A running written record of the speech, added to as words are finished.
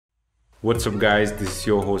What's up guys, this is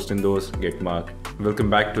your host and host Getmarkked.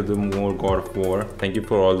 Welcome back to the more God of War. Thank you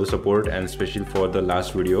for all the support and especially for the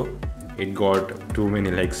last video. It got too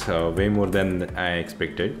many likes, way more than I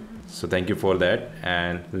expected. So thank you for that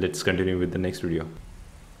and let's continue with the next video.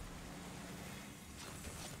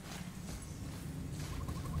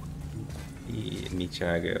 नीचे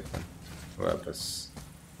आ गया अपन वापस.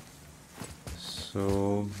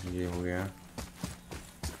 So ये हो गया,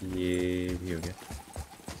 ये भी हो गया.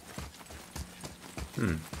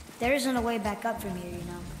 There isn't a way back up from here, you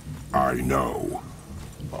know. I know.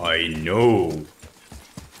 I know.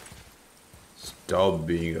 Stop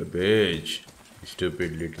being a bitch,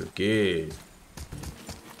 stupid little kid.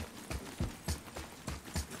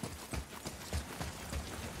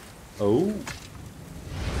 Oh.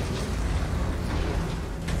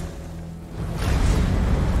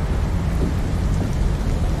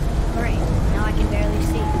 Great. Now I can barely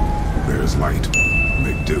see. There's light.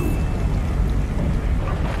 Make do.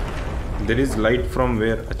 There is light from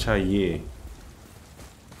where? अच्छा ये.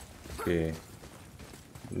 Okay.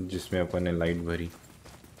 जिसमें अपन ने light भरी.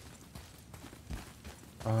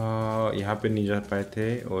 यहाँ पे नहीं जा पाए थे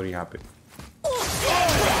और यहाँ पे.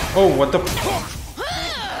 Oh, what the?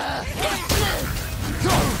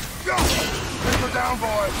 Down,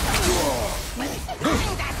 boy.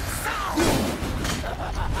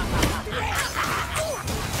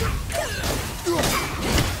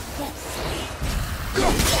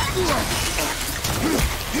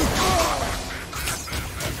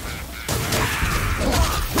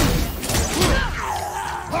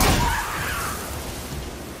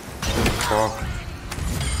 Fuck.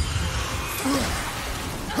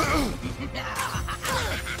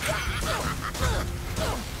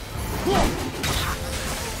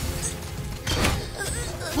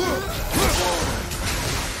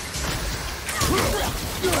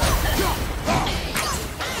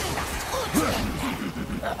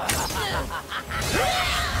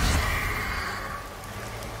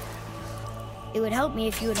 It would help me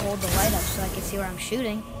if you would hold the light up so I could see where I'm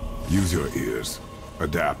shooting. Use your ears.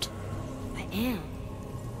 Adapt. I am.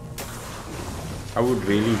 I would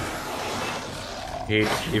really hate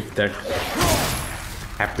if that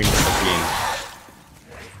happened again.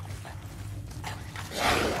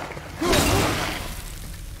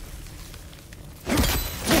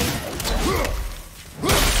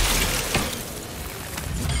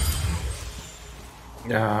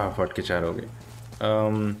 फट के 4 हो गए.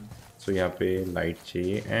 सो यहाँ पे light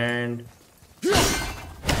चाहिए and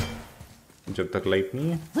जब तक light नहीं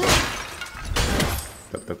है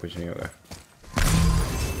तब तक कुछ नहीं होगा.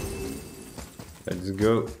 Let's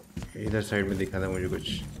go. इधर साइड में दिखा था मुझे कुछ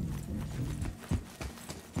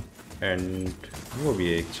एंड वो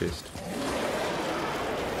भी है एक chest.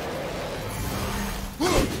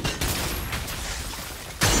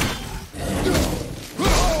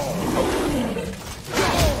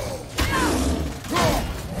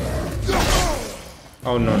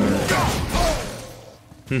 Oh no no no.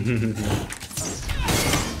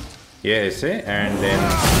 Yeah, ऐसे and then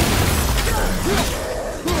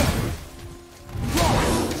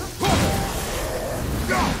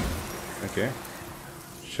okay,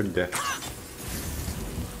 shoot there.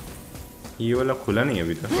 ये वाला खुला नहीं है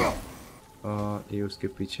अभी तक. ये उसके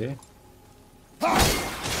पीछे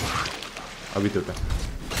अभी तो था.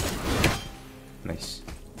 Nice.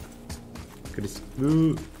 Crisp.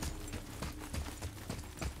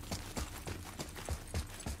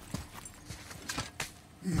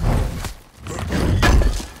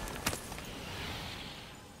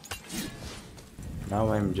 Now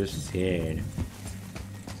I'm just scared.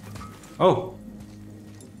 Oh!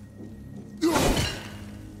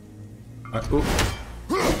 Oh!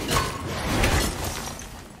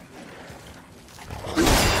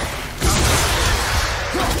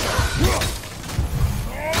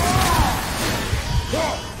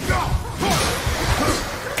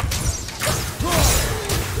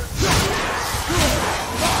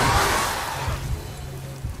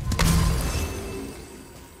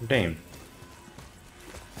 Damn.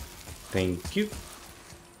 Thank you.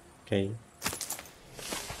 Okay.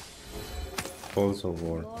 False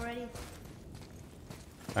award.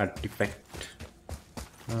 Artifact.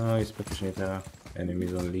 इसमें कुछ नहीं था.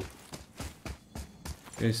 Enemies only.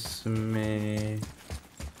 इसमें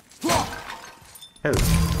health.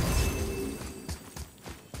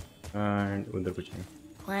 And उधर कुछ नहीं.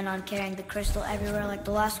 Plan on carrying the crystal everywhere like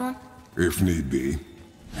the last one? If need be.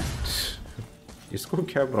 इसको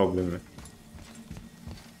क्या प्रॉब्लम है?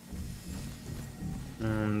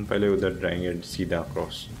 पहले उधर जाएंगे सीधा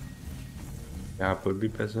क्रॉस. यहाँ पर भी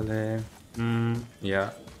पैसल है. या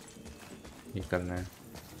ये करना है.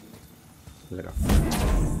 लगा.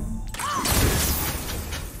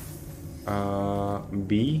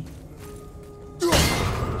 B.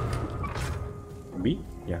 B?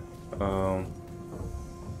 Yeah.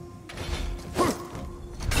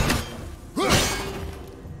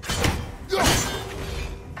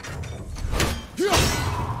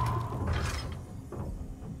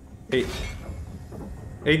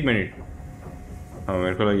 एक मिनट. हाँ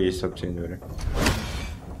मेरे को लगा ये सब चेंज हो रहा है.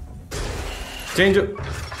 Change.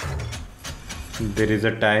 There is a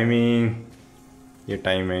timing. ये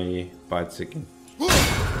टाइम है ये 5 सेकेंड.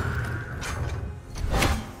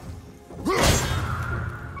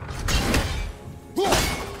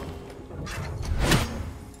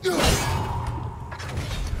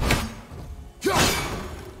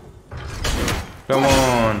 Come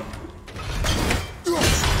on.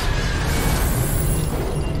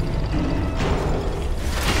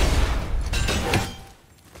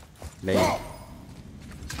 नहीं.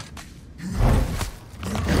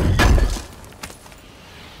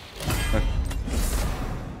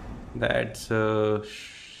 That's a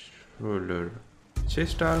shoulder.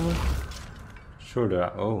 Chest armor? Shoulder.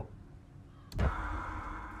 Oh.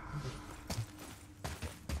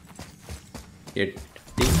 ये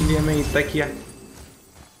के लिए मैं इतना किया.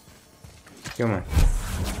 क्यों मैं?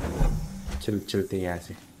 चलते यहाँ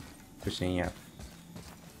से. कुछ नहीं यार.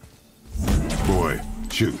 Boy,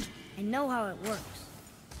 shoot. I know how it works.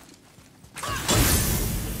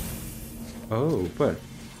 Oh, ऊपर.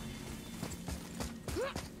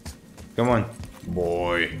 Come on,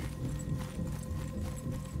 boy.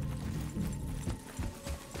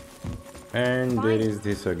 And Fine. there is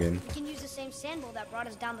this again. We can use the same sandbowl that brought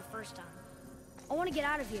us down the first time. I want to get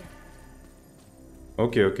out of here.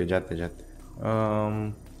 Okay, जाते.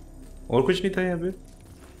 और कुछ नहीं था यहाँ पे.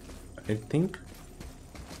 I think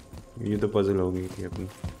ये तो puzzle हो गई थी अपनी.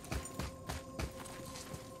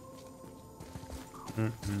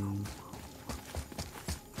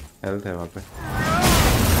 हेल्थ है वहाँ पे.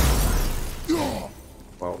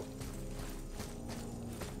 वाओ.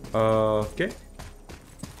 ओके.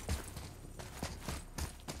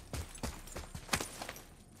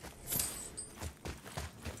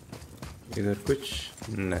 इधर कुछ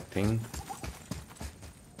नथिंग.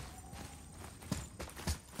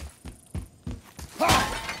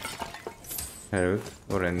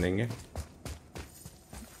 हेल्थ और रहने देंगे.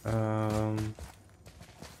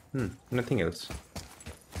 Nothing else.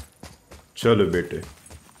 चलो बेटे.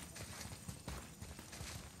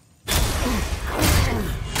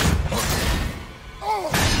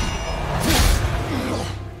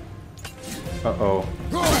 Uh-oh.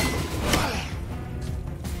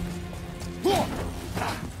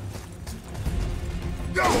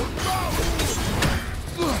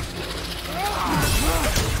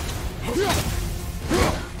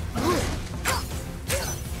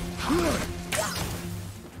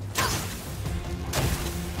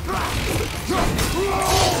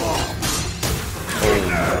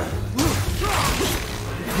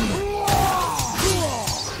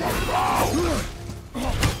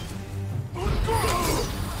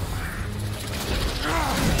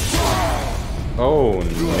 Oh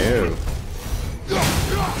no.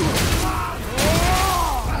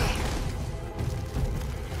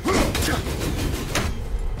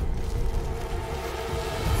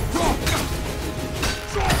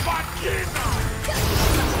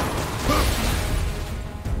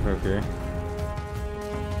 Okay.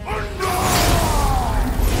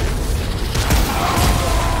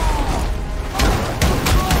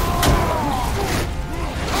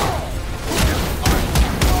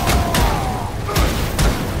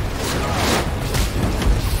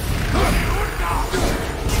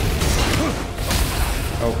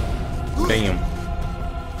 Damn.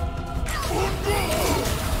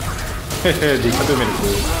 दिखा तो मेरे को.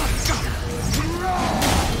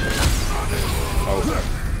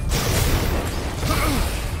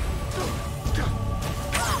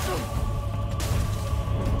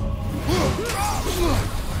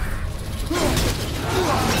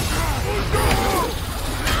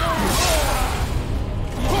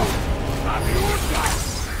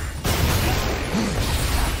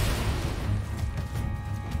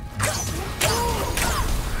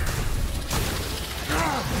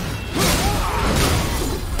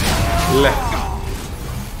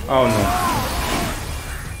 Oh no.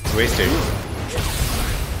 Wasted.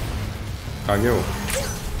 कहाँ गया वो?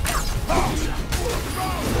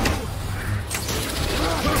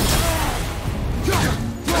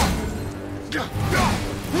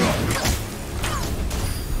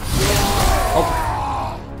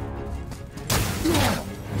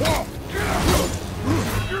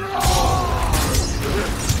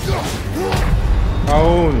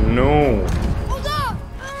 Oh no.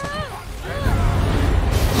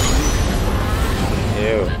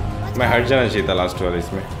 मैं हट जाना चाहिए था लास्ट वाले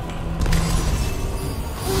इसमें.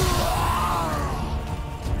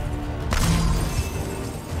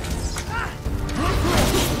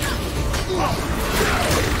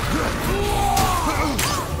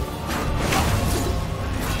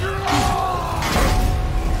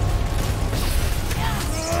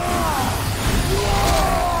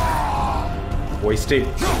 Wasted.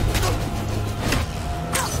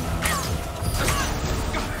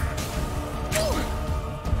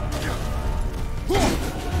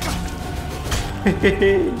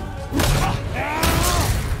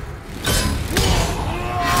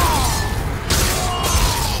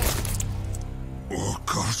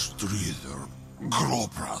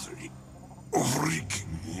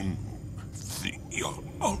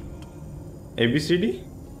 ABCD?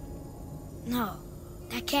 No,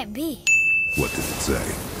 that can't be. What does it say?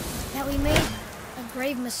 That we made a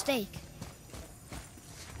grave mistake.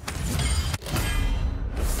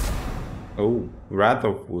 Oh, Wrath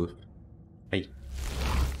of Wolf. Hey.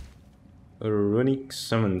 Runic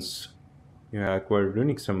summons. You have acquired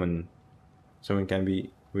runic summon. Summon can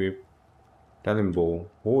be with talon bow.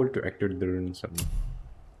 Hold to activate the runic summon.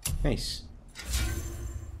 Nice.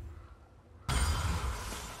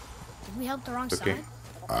 Did we help the wrong Okay.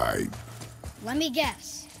 side? Let me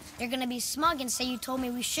guess. You're gonna be smug and say you told me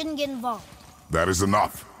we shouldn't get involved. That is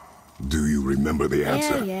enough. Do you remember the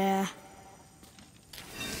answer? Yeah.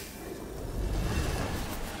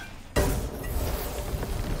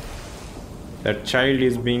 That child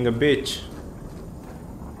is being a bitch.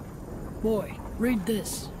 Boy, read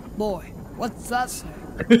this. Boy, what's that say?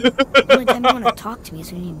 The only time you want to talk to me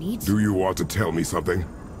is when you need Do you want to tell me something?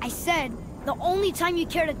 I said, the only time you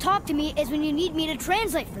care to talk to me is when you need me to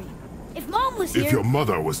translate for you. If Mom was here... If your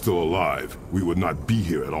mother was still alive, we would not be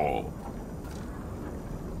here at all.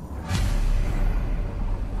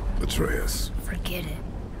 Atreus. Forget it.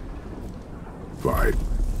 Fine.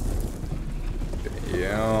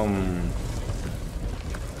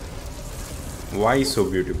 Why so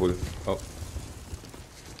beautiful? Oh.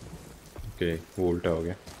 Okay, वो उल्टा हो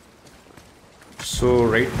गया. So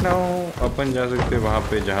right now अपन जा सकते हैं वहाँ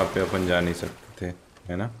पे जहाँ पे अपन जा नहीं सकते थे,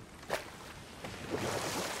 है ना?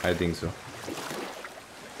 I think so.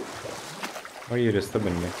 और ये रास्ता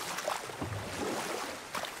बन गया.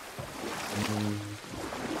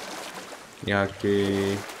 यहाँ के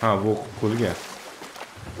हाँ वो खुल गया.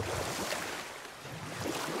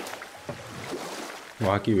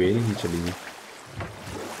 वहाँ की वे नहीं चली गई.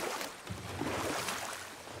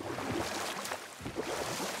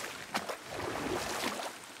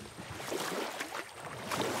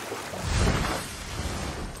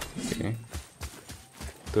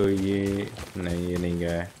 तो ये नहीं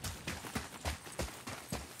गया है.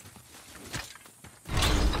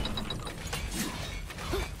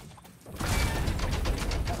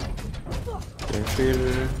 तो फिर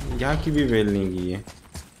यहाँ की भी वेल नहीं की है.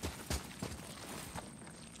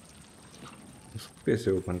 उसको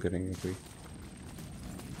कैसे ओपन करेंगे कोई?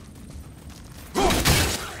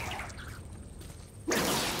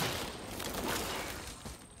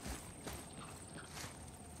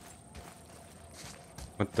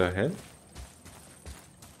 What the hell?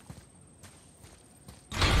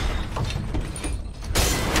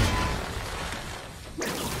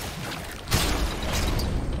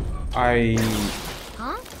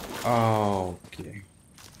 Huh? Oh, okay.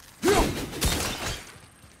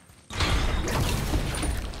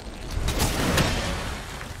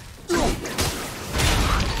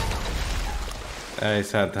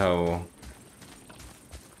 ऐसा था वो.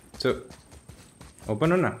 So,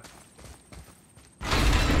 open हो ना?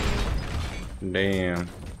 Damn.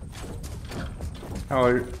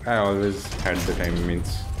 I always had the time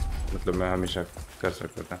means. मतलब मैं हमेशा कर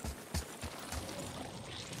सकता था.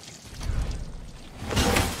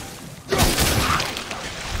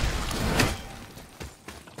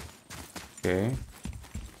 Okay.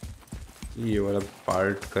 ये वाला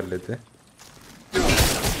पार्ट कर लेते.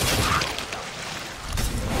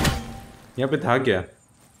 यहाँ पे था क्या?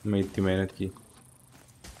 मैं इतनी मेहनत की.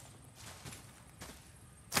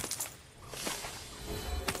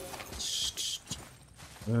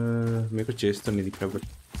 मेरे को चेस तो नहीं दिख रहा, बट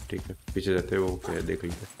ठीक है पीछे जाते हैं वो क्या देख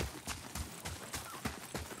लेते.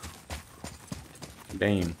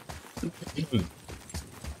 डैम.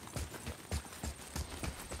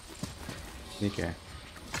 ये क्या है?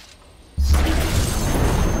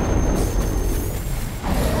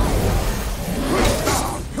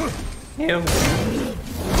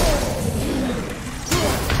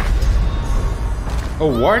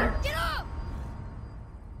 Oh what?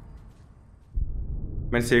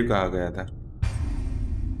 मैं सेव कहाँ गया था?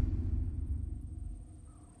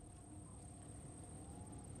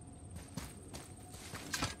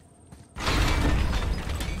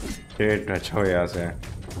 शेट अच्छा हो यहाँ से।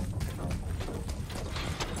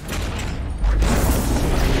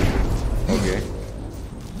 ओके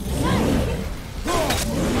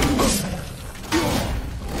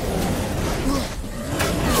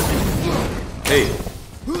hey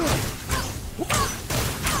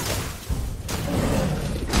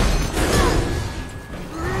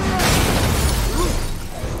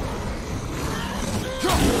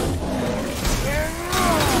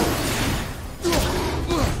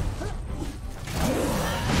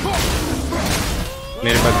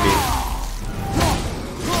मेरे पास भी।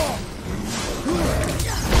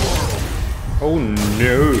 Oh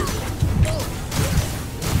no!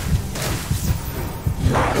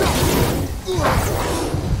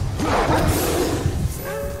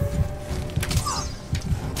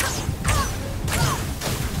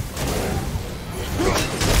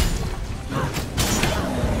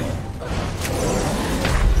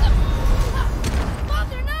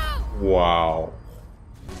 Wow.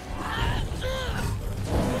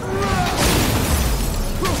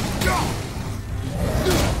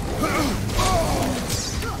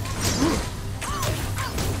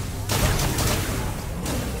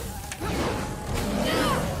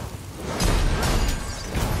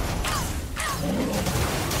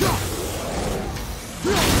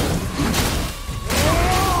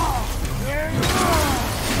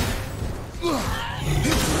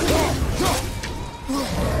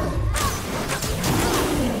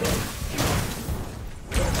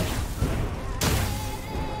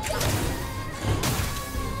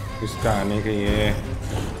 इसका आने के ये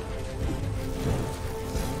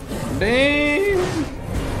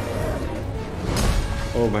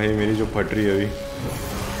ओ भाई मेरी जो फट रही है अभी।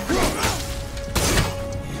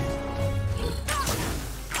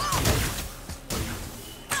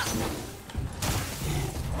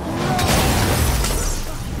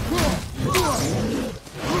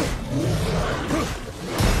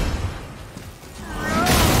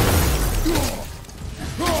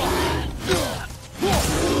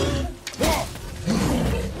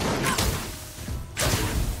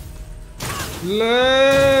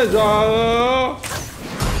 ले जाओ।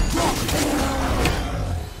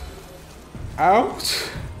 आउच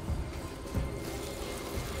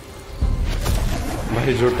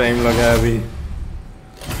भाई जो टाइम लगा है अभी।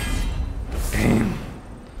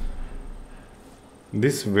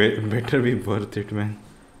 This better be worth it, man.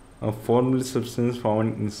 A formless substance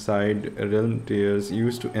found inside realm tears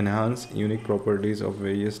used to enhance unique properties of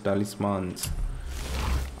various talismans.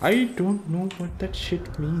 I don't know what that shit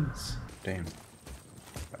means. Damn.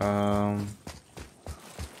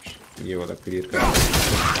 ये वाला clear कर।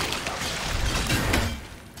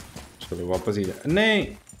 चलो वापस ही जा। नहीं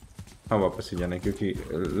हाँ वापस ही जाना है क्योंकि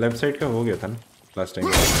लेफ्ट साइड का हो गया था ना लास्ट टाइम।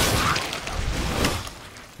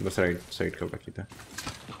 बस राइट साइड का बाकी था।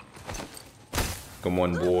 Come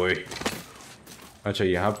on boy. अच्छा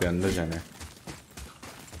यहाँ पे अंदर जाना है।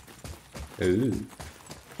 Ooh,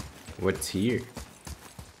 what's here?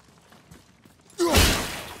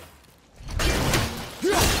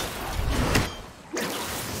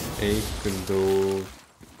 एक दो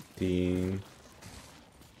तीन।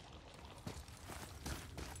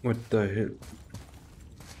 What the hell?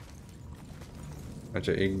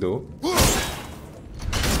 अच्छा एक दो।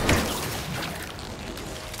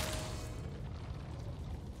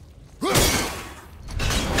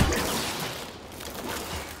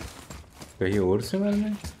 कहीं और से मारना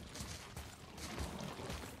है?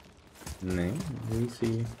 नहीं वही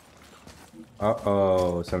सी।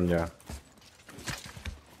 समझा।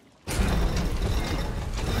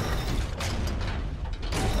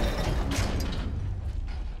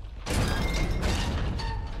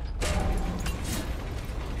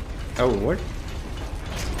 Oh, what?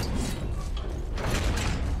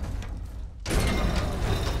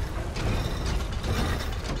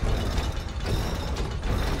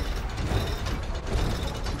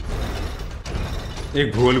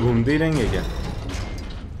 एक गोल घूमते ही रहेंगे क्या?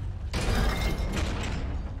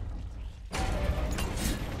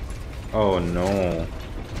 Oh no.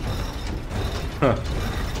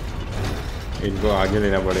 इनको आगे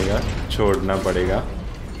लेना पड़ेगा, छोड़ना पड़ेगा,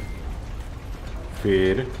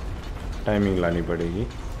 फिर टाइमिंग लानी पड़ेगी।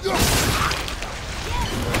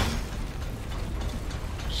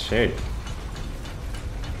 शिट।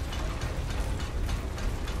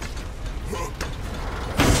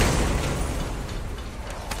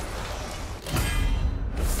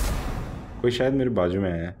 कोई शायद मेरे बाजू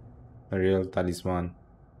में है। रियल तालिस्मान।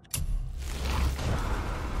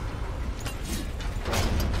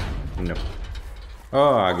 नो।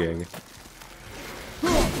 आगे आगे।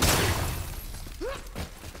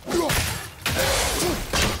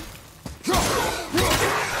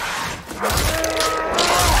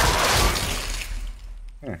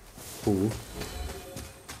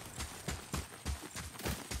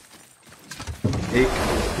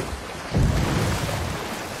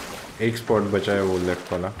 एक स्पॉट बचा है वो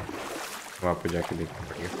लेफ्ट वाला, वहाँ पे जाके देखना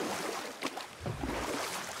पड़ेगा।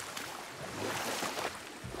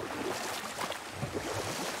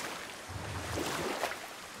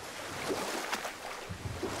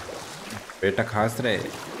 बेटा खास रहे।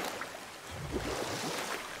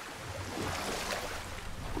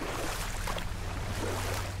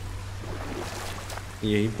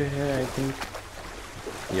 यहीं पे है आई थिंक।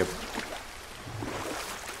 यप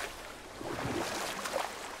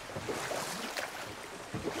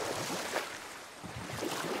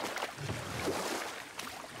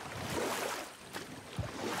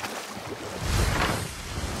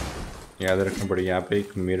याद रखना पड़ेगा। यहाँ पे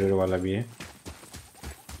एक मिरर वाला भी है।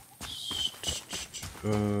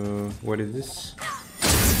 What is this?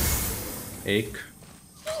 एक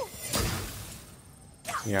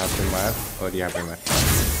यहाँ पे मार और यहाँ पे मार।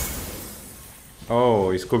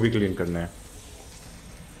 ओह इसको भी क्लीन करना है।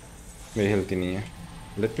 मेरी हेल्थ ही नहीं है।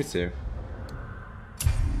 Let me save.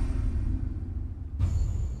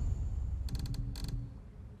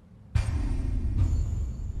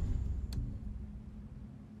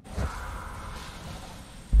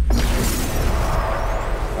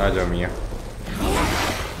 आ जाओ मियाँ।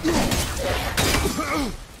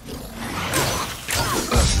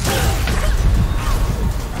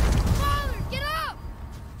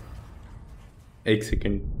 एक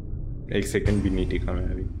सेकंड भी नहीं टिका मैं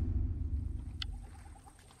अभी।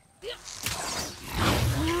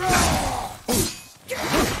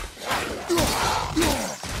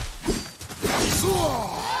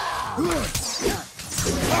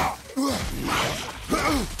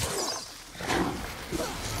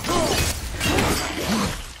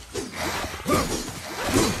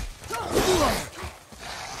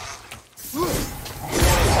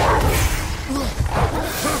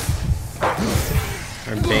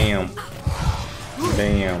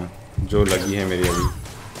 डैम जो लगी है मेरी अभी।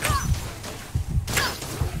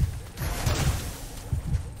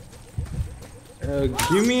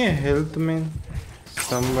 गिव मी अ हेल्थ मैन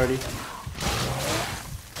समबडी।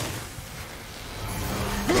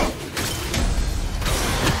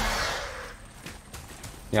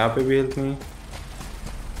 यहाँ पे भी हेल्थ नहीं।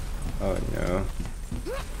 Oh no.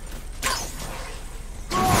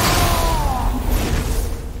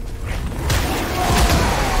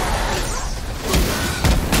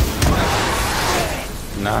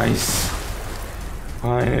 Nice.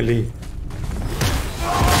 Finally.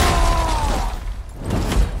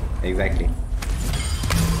 Exactly.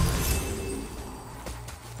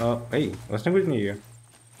 Hey, उसने कुछ नहीं किया।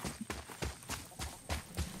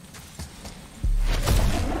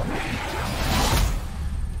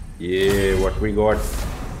 Yeah, what we got?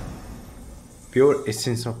 Pure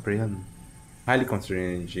essence of Priyan. Highly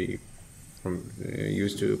concentrated energy from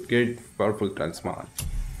used to create powerful talisman.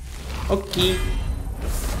 Okay.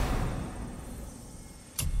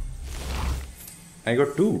 I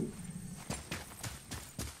got 2.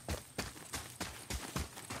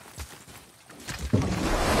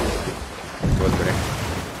 बहुत बढ़िया।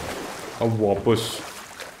 अब वापस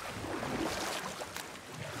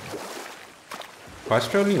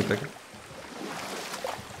फास्ट ट्रैवल नहीं होता क्या?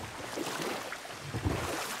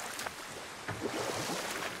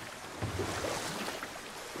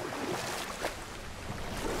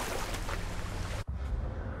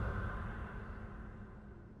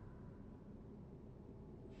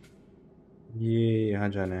 ये यहाँ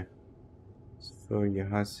जाना है। तो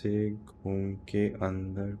यहाँ से घूम के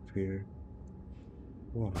अंदर फिर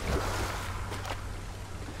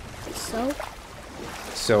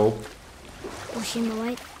soap. Was she in the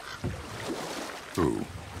light? Who?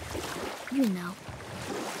 You know.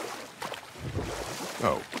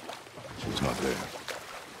 Oh, she's not there.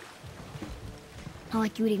 Not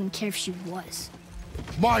like you would even care if she was.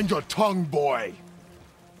 Mind your tongue, boy!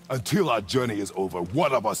 Until our journey is over,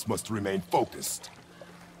 one of us must remain focused.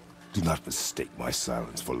 Do not mistake my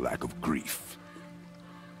silence for lack of grief.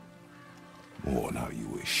 Mourn how you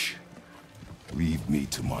wish. Leave me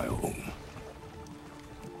to my own.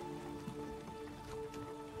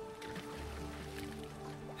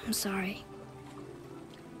 I'm sorry.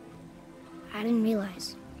 I didn't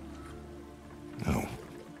realize. No.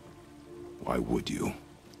 Why would you?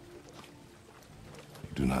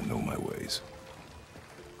 You do not know my ways.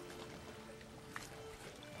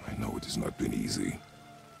 I know it has not been easy.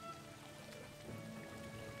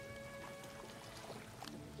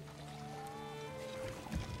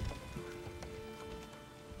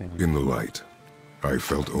 In the light, I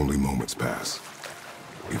felt only moments pass.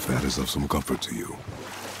 If that is of some comfort to you.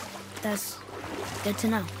 That's good to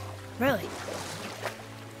know. Really?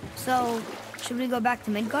 So, should we go back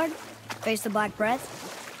to Midgard? Face the Black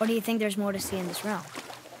Breath? Or do you think there's more to see in this realm?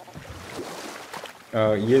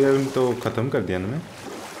 ये level तो खत्म कर दिया ना मैं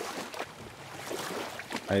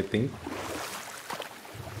I think.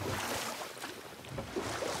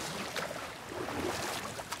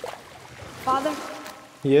 Father?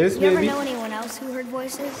 Yes, You ever baby. know anyone else who heard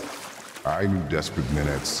voices? I knew desperate men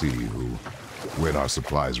at sea who, when our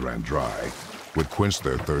supplies ran dry, would quench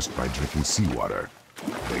their thirst by drinking seawater.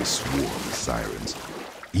 They swore the sirens,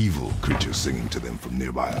 evil creatures singing to them from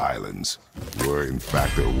nearby islands, were in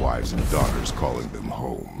fact their wives and daughters calling them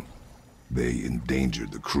home. They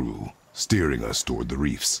endangered the crew, steering us toward the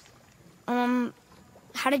reefs.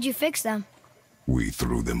 How did you fix them? We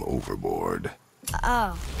threw them overboard.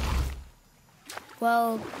 Oh.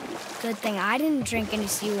 Well, good thing I didn't drink any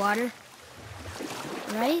seawater.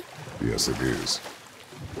 Right? Yes, it is.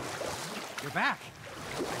 You're back.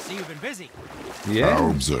 I see you've been busy. Yeah. How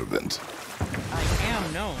observant. I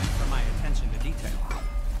am known for my attention to detail.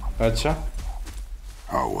 अच्छा.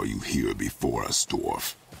 How are you here before us,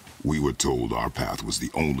 dwarf? We were told our path was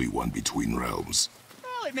the only one between realms.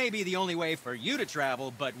 Well, it may be the only way for you to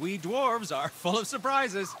travel, but we dwarves are full of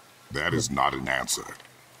surprises. That is not an answer.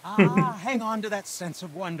 Hang on to that sense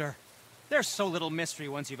of wonder. There's so little mystery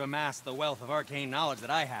once you've amassed the wealth of arcane knowledge that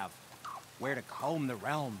I have. Where to comb the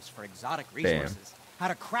realms for exotic resources. How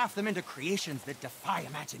to craft them into creations that defy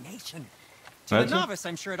imagination. To the novice,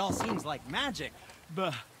 I'm sure it all seems like magic,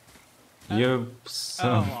 but... Yep.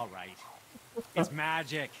 Oh, all right. It's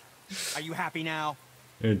magic. Are you happy now?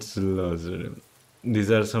 It's lost. These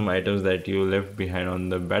are some items that you left behind on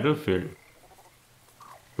the battlefield.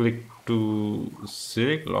 Click to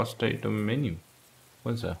select lost item menu.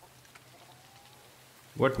 What's that?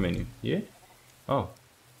 What menu? Yeah? Oh.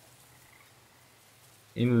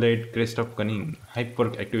 Inlaid Crest of Cunning.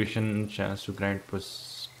 Hyperx activation chance to grant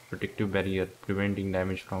protective barrier, preventing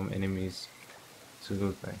damage from enemies.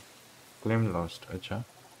 Single play. Claim lost. Acha.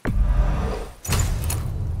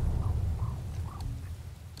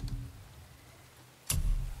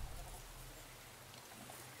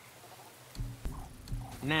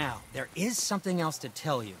 Now, there is something else to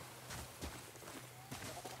tell you.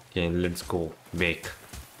 Okay, let's go big.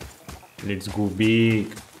 Let's go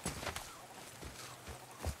big.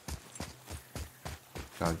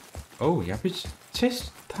 Oh, यहाँ पे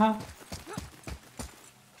chest था.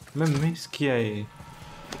 मैं miss किया ये.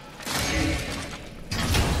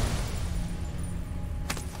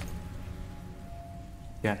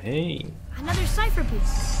 Yeah, hey. Another cipher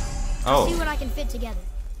piece. I'll see Oh, what I can fit together.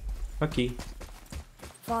 okay.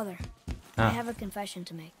 Father, I have a confession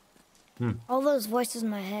to make. Hmm. All those voices in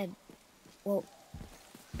my head, well,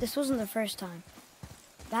 this wasn't the first time.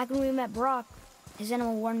 Back when we met Brock, his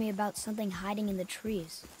animal warned me about something hiding in the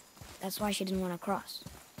trees. That's why she didn't want to cross.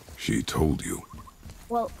 She told you.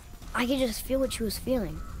 Well, I could just feel what she was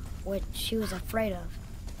feeling, what she was afraid of.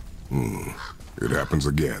 It happens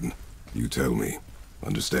again. You tell me.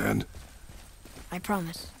 Understand? I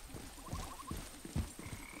promise.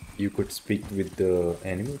 You could speak with the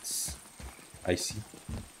animals. I see.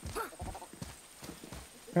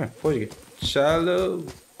 हाँ, पहुंच गए. चलो.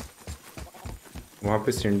 वहाँ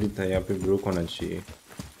पे सिंडी था, यहाँ पे broke होना चाहिए.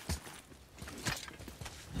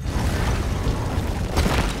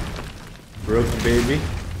 Brook baby.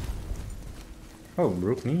 Oh,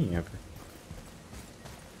 Brook नहीं है यहाँ पे.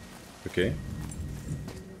 Okay.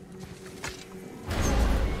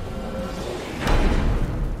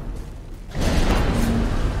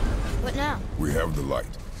 What now? We have the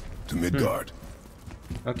light. To Midgard.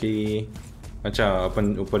 Okay. अच्छा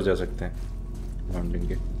अपन ऊपर जा सकते हैं. माउंटेन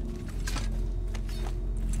के.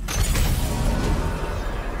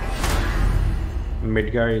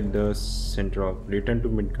 Midgard in the center of. Return to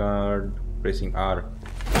Midgard. Pressing R.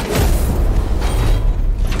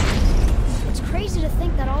 It's crazy to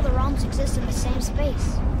think that all the realms exist in the same space,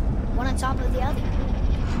 one on top of the other.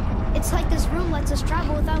 It's like this room lets us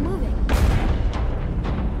travel without moving.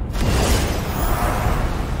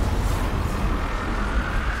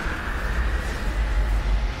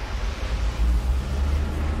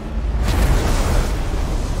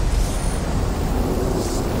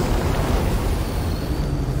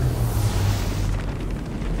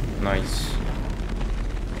 Nice.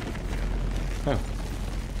 Oh.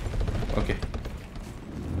 Okay.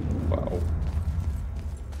 Wow.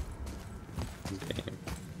 Damn.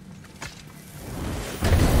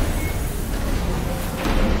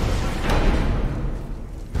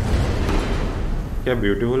 क्या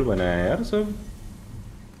beautiful बनाया है यार सब.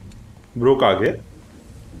 Broke आ गया.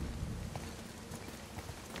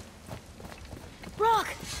 Brock!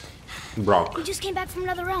 Brock. You just came back from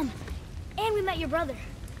another realm. And we met your brother.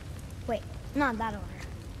 Wait, not in that order.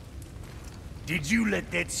 Did you let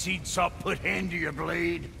that seed sop put hand to your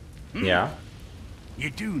blade? Yeah. You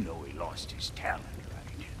do know he lost his talent,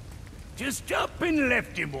 right? Just up and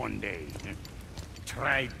left him one day.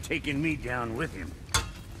 Tried taking me down with him.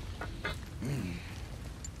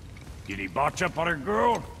 Did he botch up on her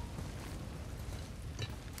girl?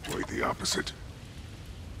 Quite the opposite.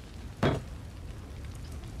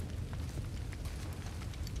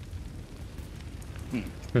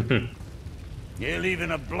 Hell,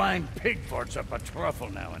 even a blind pig farts up a truffle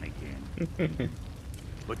now and again.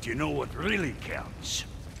 But you know what really counts?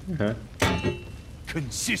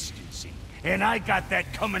 Consistency. And I got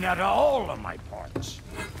that coming out of all of my parts.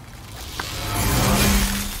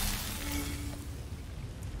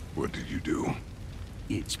 What did you do?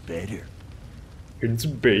 It's better. It's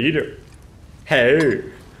better. Hey.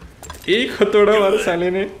 एक हथौड़ा मारा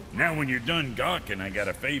साले ने. Now when you're done gawking, I got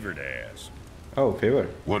a favor to ask. Oh, favor.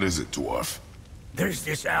 What is it, dwarf? There's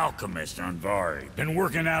this alchemist on Vari. Been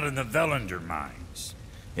working out in the Velander mines.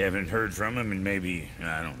 Haven't heard from him in maybe,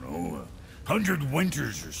 I don't know, 100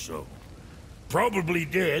 winters or so. Probably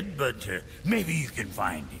dead, but maybe you can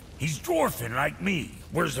find him. He's dwarfing like me.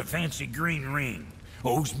 Wears a fancy green ring.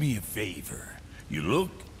 Owes me a favor. You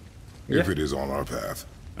look? If it is on our path.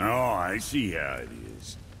 Oh, I see how it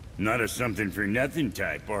is. Not a something-for-nothing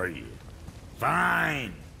type, are you?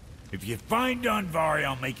 Fine. If you find Donvari,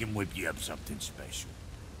 I'll make him whip you up something special.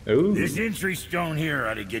 Ooh. This entry stone here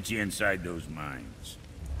ought to get you inside those mines.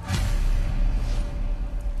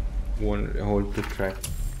 One hold to track.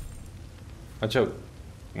 Acha.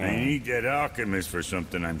 I need that alchemist for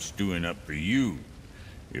something I'm stewing up for you.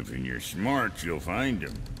 If you're smart, you'll find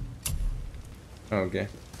him. Okay.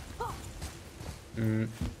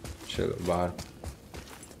 चलो बाहर.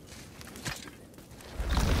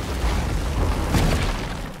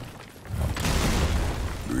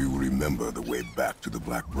 Do you remember the way back to the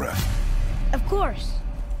Black Breath? Of course.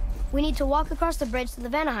 We need to walk across the bridge to the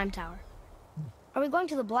Vanaheim Tower. Are we going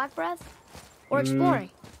to the Black Breath? Or exploring?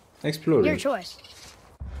 Exploring. Your choice.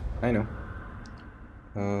 I know.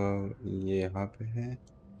 ये यहाँ पे है.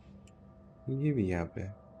 ये भी यहाँ पे.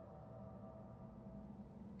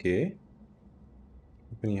 Okay.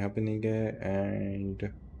 अपन यहाँ पे नहीं गए and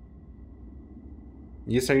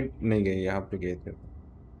ये साइड नहीं गए, यहाँ पे गए थे.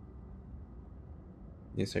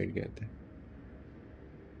 ये साइड गए थे.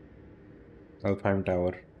 अल्फाइम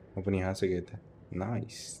टावर अपन यहाँ से गए थे.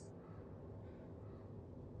 Nice.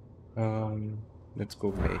 Let's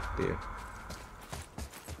go back there.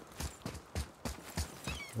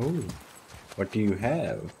 Oh, what do you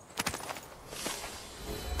have?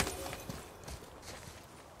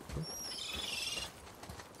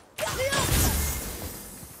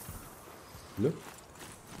 Look.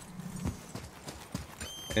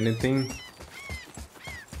 Anything?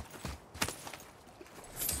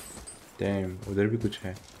 Damn, उधर भी कुछ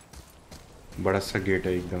है. बड़ा सा गेट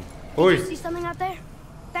है एकदम. Did you see something out there?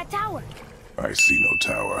 That tower. I see no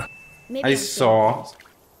tower. Maybe I I'm saw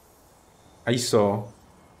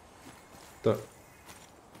the.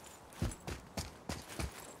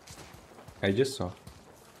 I just saw.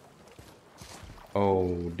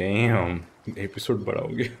 Oh damn! Episode बड़ा हो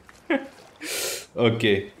गया.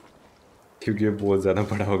 Okay, क्योंकि ये बहुत ज़्यादा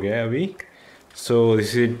बड़ा हो गया है अभी. So this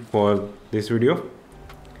is it for this video.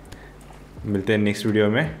 मिलते हैं next video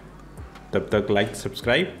में. तब तक like,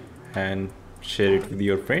 subscribe, and share it with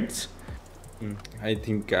your friends. I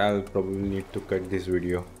think I'll probably need to cut this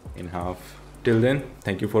video in half. Till then,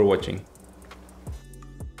 thank you for watching.